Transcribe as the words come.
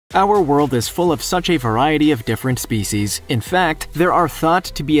Our world is full of such a variety of different species. In fact, there are thought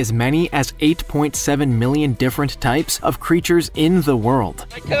to be as many as 8.7 million different types of creatures in the world.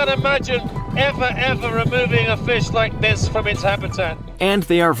 I can't imagine ever removing a fish like this from its habitat. And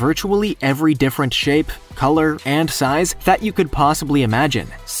they are virtually every different shape, color, and size that you could possibly imagine.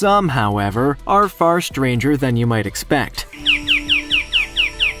 Some, however, are far stranger than you might expect.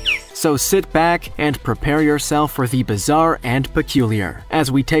 So sit back and prepare yourself for the bizarre and peculiar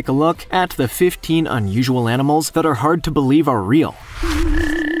as we take a look at the 15 unusual animals that are hard to believe are real.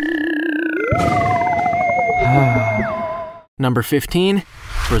 Number 15.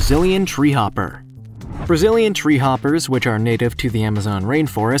 Brazilian treehopper. Brazilian treehoppers, which are native to the Amazon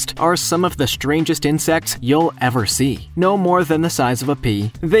rainforest, are some of the strangest insects you'll ever see. No more than the size of a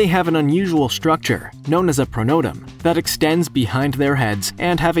pea, they have an unusual structure, known as a pronotum, that extends behind their heads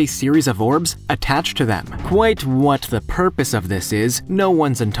and have a series of orbs attached to them. Quite what the purpose of this is, no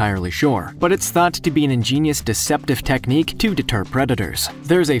one's entirely sure, but it's thought to be an ingenious deceptive technique to deter predators.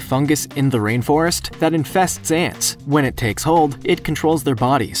 There's a fungus in the rainforest that infests ants. When it takes hold, it controls their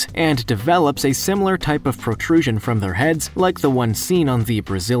bodies and develops a similar type of protrusion from their heads like the one seen on the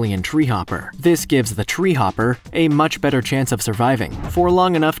Brazilian treehopper. This gives the treehopper a much better chance of surviving for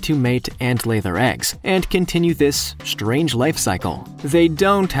long enough to mate and lay their eggs, and continue this strange life cycle. They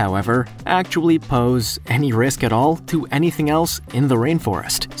don't, however, actually pose any risk at all to anything else in the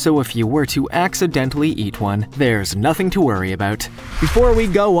rainforest, so if you were to accidentally eat one, there's nothing to worry about. Before we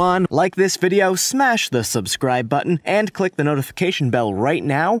go on, like this video, smash the subscribe button, and click the notification bell right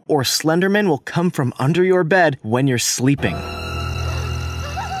now, or Slenderman will come from under your bed when you're sleeping.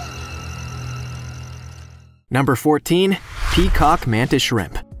 Number 14. Peacock mantis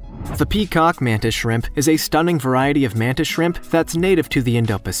shrimp. The peacock mantis shrimp is a stunning variety of mantis shrimp that's native to the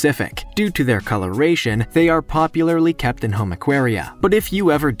Indo-Pacific. Due to their coloration, they are popularly kept in home aquaria. But if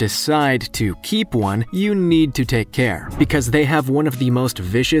you ever decide to keep one, you need to take care, because they have one of the most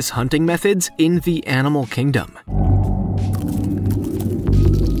vicious hunting methods in the animal kingdom.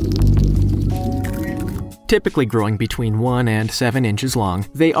 Typically growing between 1 and 7 inches long,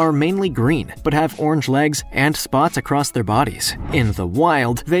 they are mainly green, but have orange legs and spots across their bodies. In the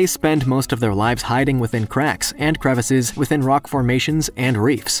wild, they spend most of their lives hiding within cracks and crevices within rock formations and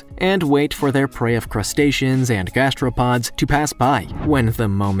reefs, and wait for their prey of crustaceans and gastropods to pass by. When the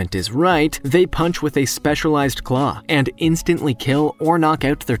moment is right, they punch with a specialized claw and instantly kill or knock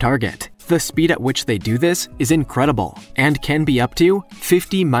out their target. The speed at which they do this is incredible and can be up to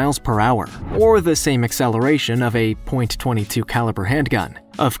 50 miles per hour, or the same acceleration of a .22 caliber handgun.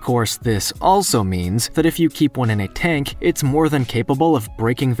 Of course, this also means that if you keep one in a tank, it's more than capable of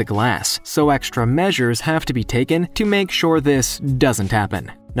breaking the glass, so extra measures have to be taken to make sure this doesn't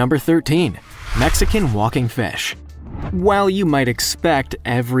happen. Number 13. Mexican walking fish. While you might expect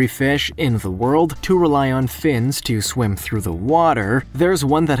every fish in the world to rely on fins to swim through the water, there's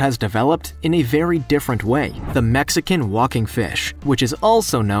one that has developed in a very different way: the Mexican walking fish, which is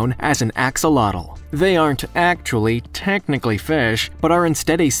also known as an axolotl. They aren't actually technically fish, but are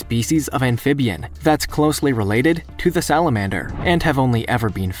instead a species of amphibian that's closely related to the salamander, and have only ever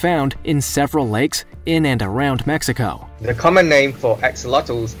been found in several lakes in and around Mexico. The common name for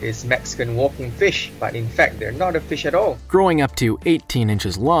axolotls is Mexican walking fish, but in fact they're not a fish at all. Growing up to 18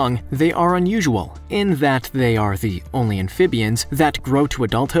 inches long, they are unusual in that they are the only amphibians that grow to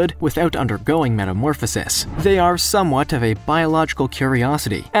adulthood without undergoing metamorphosis. They are somewhat of a biological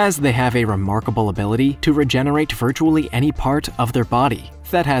curiosity, as they have a remarkable ability to regenerate virtually any part of their body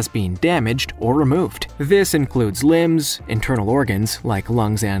that has been damaged or removed. This includes limbs, internal organs like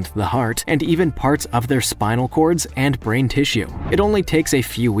lungs and the heart, and even parts of their spinal cords and brain tissue. It only takes a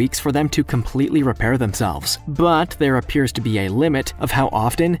few weeks for them to completely repair themselves, but there appears to be a limit of how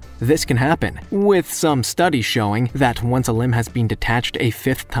often this can happen, with some studies showing that once a limb has been detached a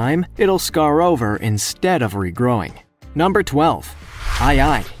 5th time, it'll scar over instead of regrowing. Number 12.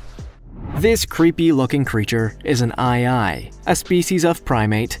 Aye-aye. This creepy-looking creature is an aye-aye, a species of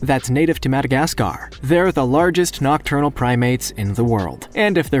primate that's native to Madagascar. They're the largest nocturnal primates in the world,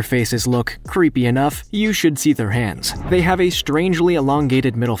 and if their faces look creepy enough, you should see their hands. They have a strangely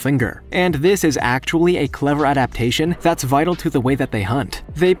elongated middle finger, and this is actually a clever adaptation that's vital to the way that they hunt.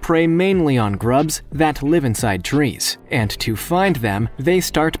 They prey mainly on grubs that live inside trees, and to find them, they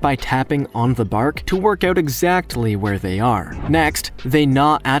start by tapping on the bark to work out exactly where they are. Next, they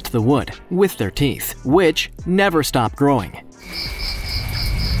gnaw at the wood with their teeth, which never stop growing.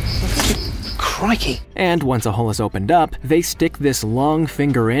 Crikey. And once a hole is opened up, they stick this long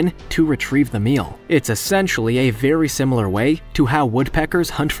finger in to retrieve the meal. It's essentially a very similar way to how woodpeckers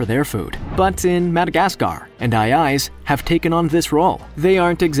hunt for their food, but in Madagascar, and aye-ayes have taken on this role. They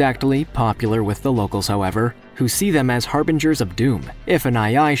aren't exactly popular with the locals, however, who see them as harbingers of doom. If an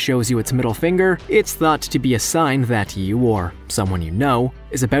aye-aye shows you its middle finger, it's thought to be a sign that you, or someone you know,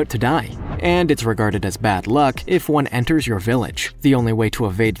 is about to die. And it's regarded as bad luck if one enters your village. The only way to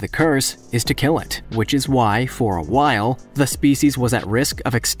evade the curse is to kill it, which is why, for a while, the species was at risk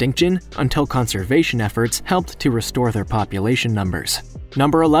of extinction until conservation efforts helped to restore their population numbers.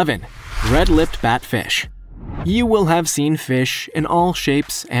 Number 11. Red-lipped batfish. You will have seen fish in all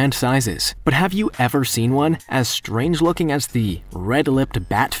shapes and sizes, but have you ever seen one as strange-looking as the red-lipped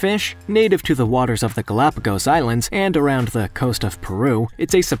batfish? Native to the waters of the Galapagos Islands and around the coast of Peru,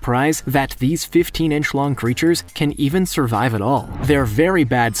 it's a surprise that these 15-inch-long creatures can even survive at all. They're very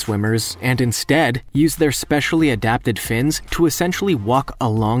bad swimmers and instead use their specially adapted fins to essentially walk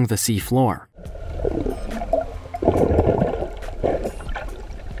along the seafloor.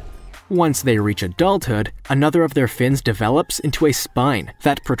 Once they reach adulthood, another of their fins develops into a spine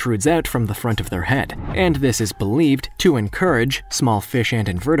that protrudes out from the front of their head, and this is believed to encourage small fish and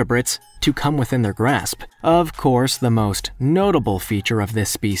invertebrates to come within their grasp. Of course, the most notable feature of this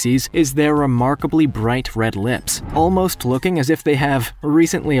species is their remarkably bright red lips, almost looking as if they have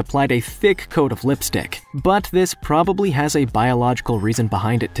recently applied a thick coat of lipstick. But this probably has a biological reason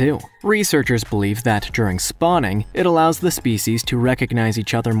behind it too. Researchers believe that during spawning, it allows the species to recognize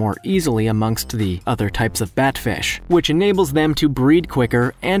each other more easily amongst the other types of batfish, which enables them to breed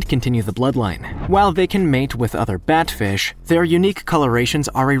quicker and continue the bloodline. While they can mate with other batfish, their unique colorations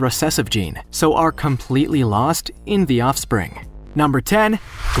are a recessive gene, so are completely lost in the offspring. Number 10.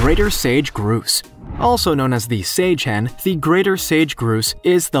 Greater sage grouse. Also known as the sage hen, the greater sage grouse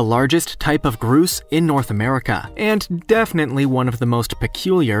is the largest type of grouse in North America, and definitely one of the most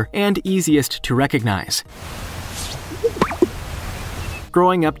peculiar and easiest to recognize.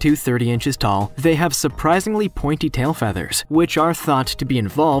 Growing up to 30 inches tall, they have surprisingly pointy tail feathers, which are thought to be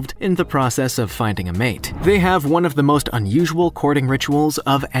involved in the process of finding a mate. They have one of the most unusual courting rituals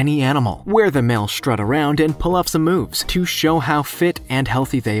of any animal, where the males strut around and pull off some moves to show how fit and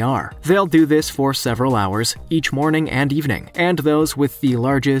healthy they are. They'll do this for several hours, each morning and evening, and those with the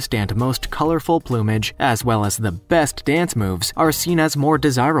largest and most colorful plumage, as well as the best dance moves, are seen as more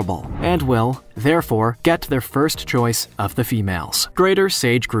desirable, and will, therefore, get their first choice of the females. Greater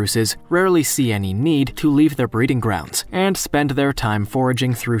sage grouse rarely see any need to leave their breeding grounds and spend their time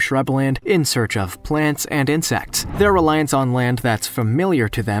foraging through shrubland in search of plants and insects. Their reliance on land that's familiar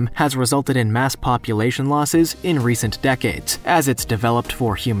to them has resulted in mass population losses in recent decades, as it's developed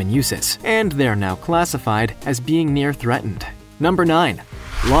for human uses, and they're now classified as being near threatened. Number 9.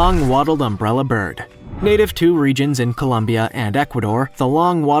 Long-wattled umbrella bird. Native to regions in Colombia and Ecuador, the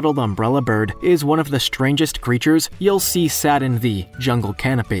long-wattled umbrella bird is one of the strangest creatures you'll see sat in the jungle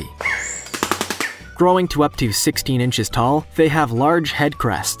canopy. Growing to up to 16 inches tall, they have large head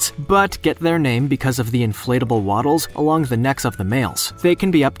crests, but get their name because of the inflatable wattles along the necks of the males. They can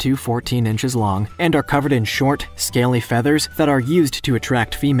be up to 14 inches long and are covered in short, scaly feathers that are used to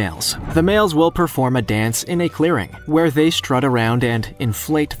attract females. The males will perform a dance in a clearing, where they strut around and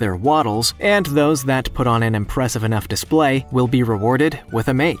inflate their wattles, and those that put on an impressive enough display will be rewarded with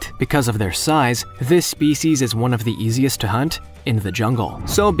a mate. Because of their size, this species is one of the easiest to hunt in the jungle.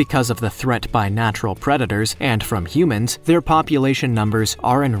 So because of the threat by natural predators and from humans, their population numbers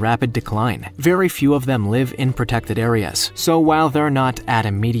are in rapid decline. Very few of them live in protected areas. So while they're not at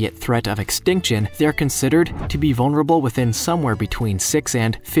immediate threat of extinction, they're considered to be vulnerable within somewhere between 6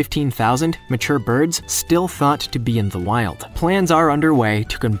 and 15,000 mature birds still thought to be in the wild. Plans are underway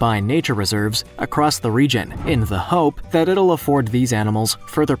to combine nature reserves across the region in the hope that it'll afford these animals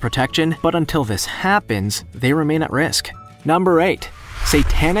further protection, but until this happens, they remain at risk. Number 8.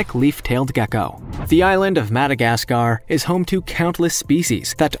 Satanic leaf-tailed gecko. The island of Madagascar is home to countless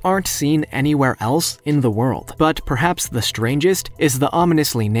species that aren't seen anywhere else in the world. But perhaps the strangest is the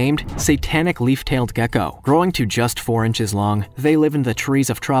ominously named Satanic leaf-tailed gecko. Growing to just 4 inches long, they live in the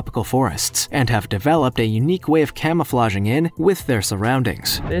trees of tropical forests and have developed a unique way of camouflaging in with their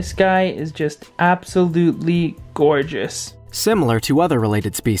surroundings. This guy is just absolutely gorgeous. similar to other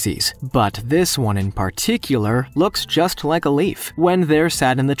related species, but this one in particular looks just like a leaf. When they're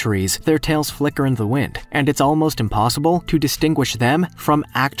sat in the trees, their tails flicker in the wind, and it's almost impossible to distinguish them from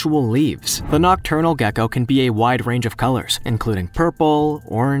actual leaves. The nocturnal gecko can be a wide range of colors, including purple,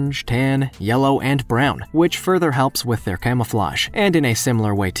 orange, tan, yellow, and brown, which further helps with their camouflage. And in a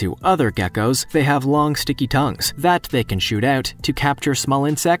similar way to other geckos, they have long sticky tongues that they can shoot out to capture small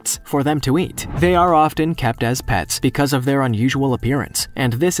insects for them to eat. They are often kept as pets because of their unusual appearance,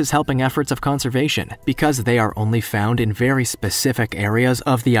 and this is helping efforts of conservation. Because they are only found in very specific areas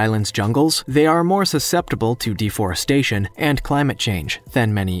of the island's jungles, they are more susceptible to deforestation and climate change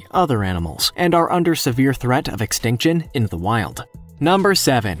than many other animals, and are under severe threat of extinction in the wild. Number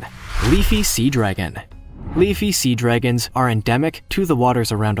 7. Leafy sea dragon. Leafy sea dragons are endemic to the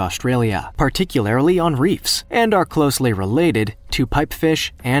waters around Australia, particularly on reefs, and are closely related to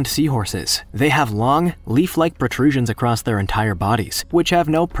pipefish and seahorses. They have long, leaf-like protrusions across their entire bodies, which have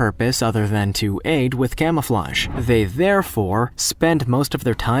no purpose other than to aid with camouflage. They therefore spend most of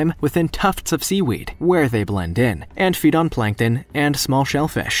their time within tufts of seaweed, where they blend in, and feed on plankton and small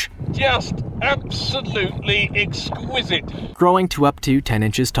shellfish. Just absolutely exquisite. Growing to up to 10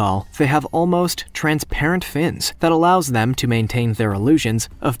 inches tall, they have almost transparent fins that allows them to maintain their illusions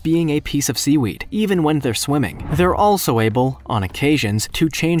of being a piece of seaweed, even when they're swimming. They're also able, on occasions, to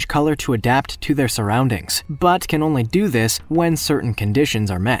change color to adapt to their surroundings, but can only do this when certain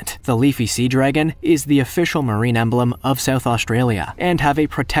conditions are met. The leafy sea dragon is the official marine emblem of South Australia and have a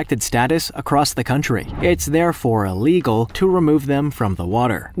protected status across the country. It's therefore illegal to remove them from the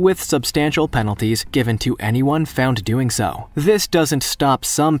water, with substantial penalties given to anyone found doing so. This doesn't stop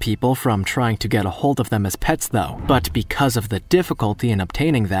some people from trying to get a hold of them as pets though, but because of the difficulty in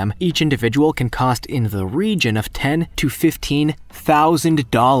obtaining them, each individual can cost in the region of $10,000 to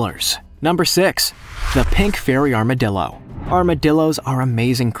 $15,000. Number 6. The pink fairy armadillo. Armadillos are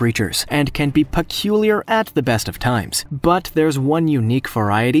amazing creatures and can be peculiar at the best of times, but there's one unique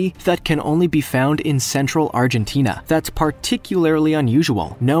variety that can only be found in central Argentina that's particularly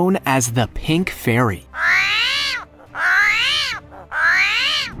unusual, known as the pink fairy.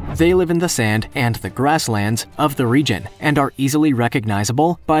 They live in the sand and the grasslands of the region and are easily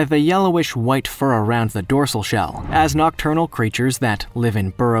recognizable by the yellowish-white fur around the dorsal shell. As nocturnal creatures that live in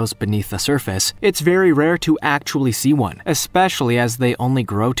burrows beneath the surface, it's very rare to actually see one, especially as they only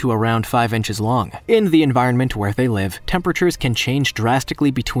grow to around 5 inches long. In the environment where they live, temperatures can change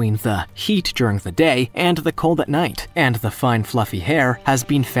drastically between the heat during the day and the cold at night, and the fine fluffy hair has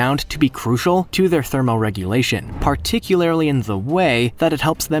been found to be crucial to their thermoregulation, particularly in the way that it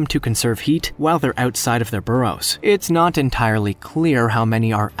helps them to conserve heat while they're outside of their burrows. It's not entirely clear how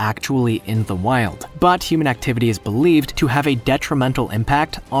many are actually in the wild, but human activity is believed to have a detrimental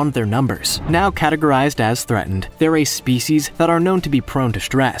impact on their numbers. Now categorized as threatened, they're a species that are known to be prone to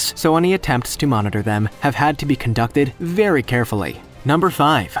stress, so any attempts to monitor them have had to be conducted very carefully. Number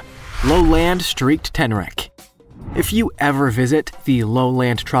 5. Lowland streaked tenrec. If you ever visit the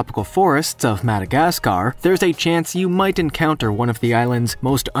lowland tropical forests of Madagascar, there's a chance you might encounter one of the island's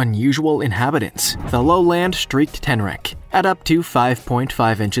most unusual inhabitants, the lowland streaked tenrec. At up to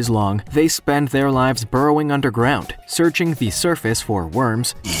 5.5 inches long, they spend their lives burrowing underground, searching the surface for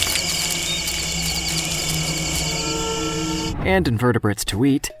worms and invertebrates to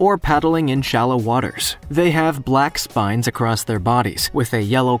eat, or paddling in shallow waters. They have black spines across their bodies, with a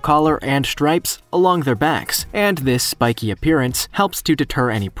yellow collar and stripes along their backs, and this spiky appearance helps to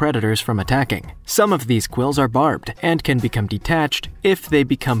deter any predators from attacking. Some of these quills are barbed and can become detached if they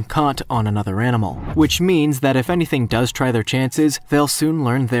become caught on another animal, which means that if anything does try their chances, they'll soon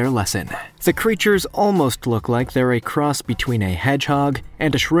learn their lesson. The creatures almost look like they're a cross between a hedgehog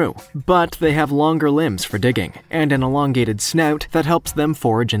and a shrew, but they have longer limbs for digging and an elongated snout that helps them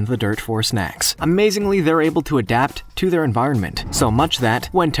forage in the dirt for snacks. Amazingly, they're able to adapt to their environment, so much that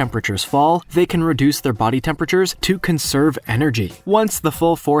when temperatures fall, they can reduce their body temperatures to conserve energy. Once the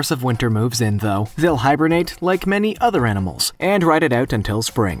full force of winter moves in, though, they'll hibernate like many other animals and ride it out until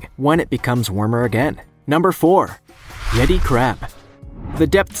spring, when it becomes warmer again. Number 4. Yeti crab. The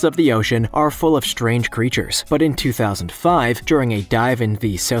depths of the ocean are full of strange creatures, but in 2005, during a dive in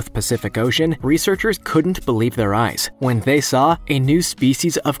the South Pacific Ocean, researchers couldn't believe their eyes when they saw a new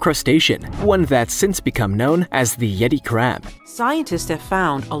species of crustacean, one that's since become known as the Yeti crab. Scientists have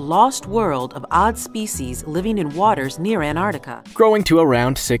found a lost world of odd species living in waters near Antarctica. Growing to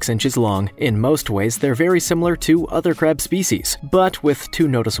around 6 inches long, in most ways they're very similar to other crab species, but with two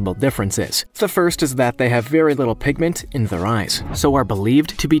noticeable differences. The first is that they have very little pigment in their eyes, so are below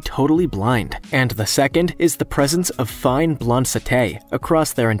believed to be totally blind, and the second is the presence of fine blonde setae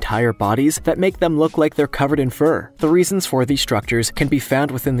across their entire bodies that make them look like they're covered in fur. The reasons for these structures can be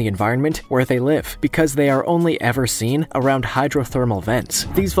found within the environment where they live, because they are only ever seen around hydrothermal vents.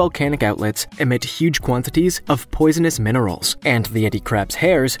 These volcanic outlets emit huge quantities of poisonous minerals, and the Yeti crab's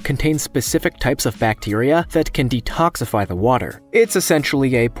hairs contain specific types of bacteria that can detoxify the water. It's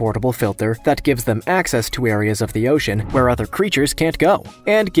essentially a portable filter that gives them access to areas of the ocean where other creatures can't go,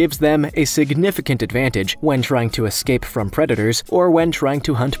 and gives them a significant advantage when trying to escape from predators or when trying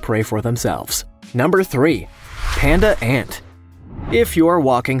to hunt prey for themselves. Number 3. Panda ant. If you're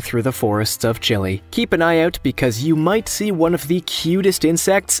walking through the forests of Chile, keep an eye out because you might see one of the cutest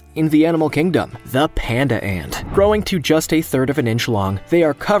insects in the animal kingdom, the panda ant. Growing to just 1/3 of an inch long, they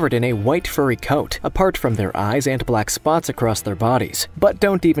are covered in a white furry coat, apart from their eyes and black spots across their bodies. But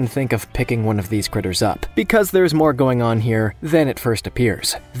don't even think of picking one of these critters up, because there's more going on here than it first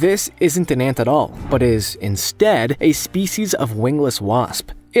appears. This isn't an ant at all, but is instead a species of wingless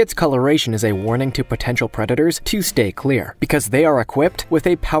wasp. Its coloration is a warning to potential predators to stay clear, because they are equipped with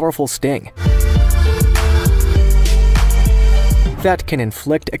a powerful sting that can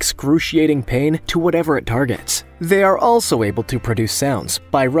inflict excruciating pain to whatever it targets. They are also able to produce sounds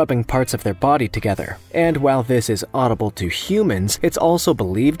by rubbing parts of their body together, and while this is audible to humans, it's also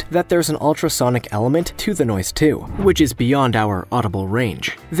believed that there's an ultrasonic element to the noise too, which is beyond our audible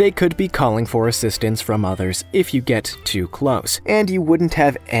range. They could be calling for assistance from others if you get too close, and you wouldn't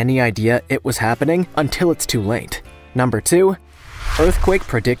have any idea it was happening until it's too late. Number 2.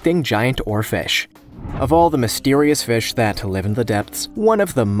 Earthquake-predicting giant oarfish. Of all the mysterious fish that live in the depths, one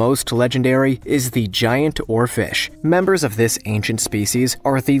of the most legendary is the giant oarfish. Members of this ancient species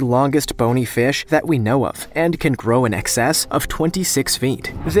are the longest bony fish that we know of, and can grow in excess of 26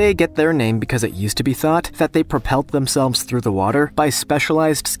 feet. They get their name because it used to be thought that they propelled themselves through the water by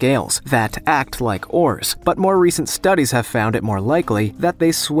specialized scales that act like oars, but more recent studies have found it more likely that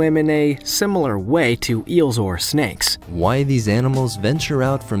they swim in a similar way to eels or snakes. Why these animals venture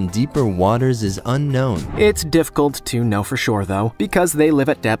out from deeper waters is unknown. It's difficult to know for sure though, because they live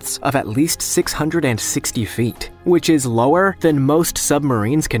at depths of at least 660 feet, which is lower than most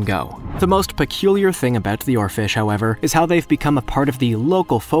submarines can go. The most peculiar thing about the oarfish, however, is how they've become a part of the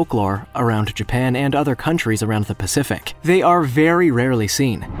local folklore around Japan and other countries around the Pacific. They are very rarely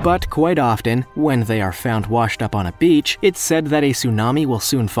seen, but quite often, when they are found washed up on a beach, it's said that a tsunami will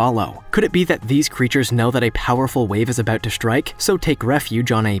soon follow. Could it be that these creatures know that a powerful wave is about to strike, so take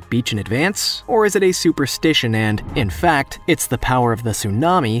refuge on a beach in advance? Or is it a superstition and, in fact, it's the power of the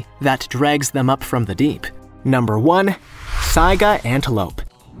tsunami that drags them up from the deep? Number 1. Saiga antelope.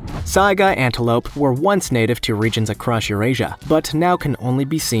 Saiga antelope were once native to regions across Eurasia, but now can only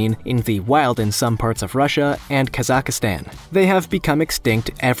be seen in the wild in some parts of Russia and Kazakhstan. They have become extinct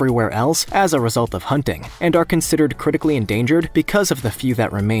everywhere else as a result of hunting, and are considered critically endangered because of the few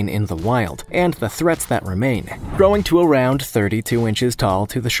that remain in the wild, and the threats that remain. Growing to around 32 inches tall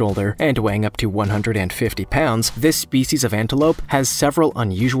to the shoulder and weighing up to 150 pounds, this species of antelope has several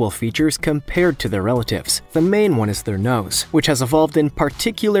unusual features compared to their relatives. The main one is their nose, which has evolved in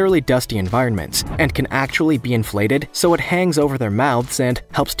particularly dusty environments, and can actually be inflated so it hangs over their mouths and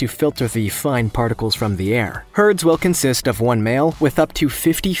helps to filter the fine particles from the air. Herds will consist of one male with up to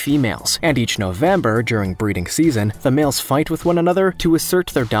 50 females, and each November, during breeding season, the males fight with one another to assert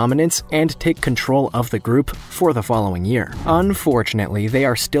their dominance and take control of the group for the following year. Unfortunately, they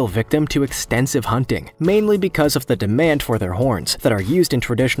are still victim to extensive hunting, mainly because of the demand for their horns that are used in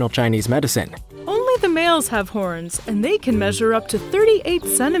traditional Chinese medicine. Only the males have horns, and they can measure up to 38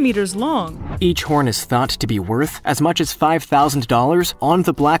 centimeters long. Each horn is thought to be worth as much as $5,000 on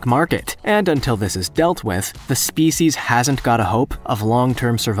the black market, and until this is dealt with, the species hasn't got a hope of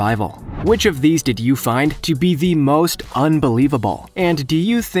long-term survival. Which of these did you find to be the most unbelievable? And do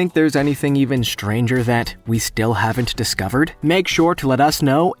you think there's anything even stranger that we still haven't discovered? Make sure to let us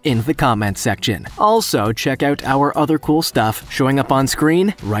know in the comments section. Also, check out our other cool stuff showing up on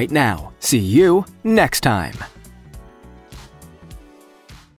screen right now. See you next time!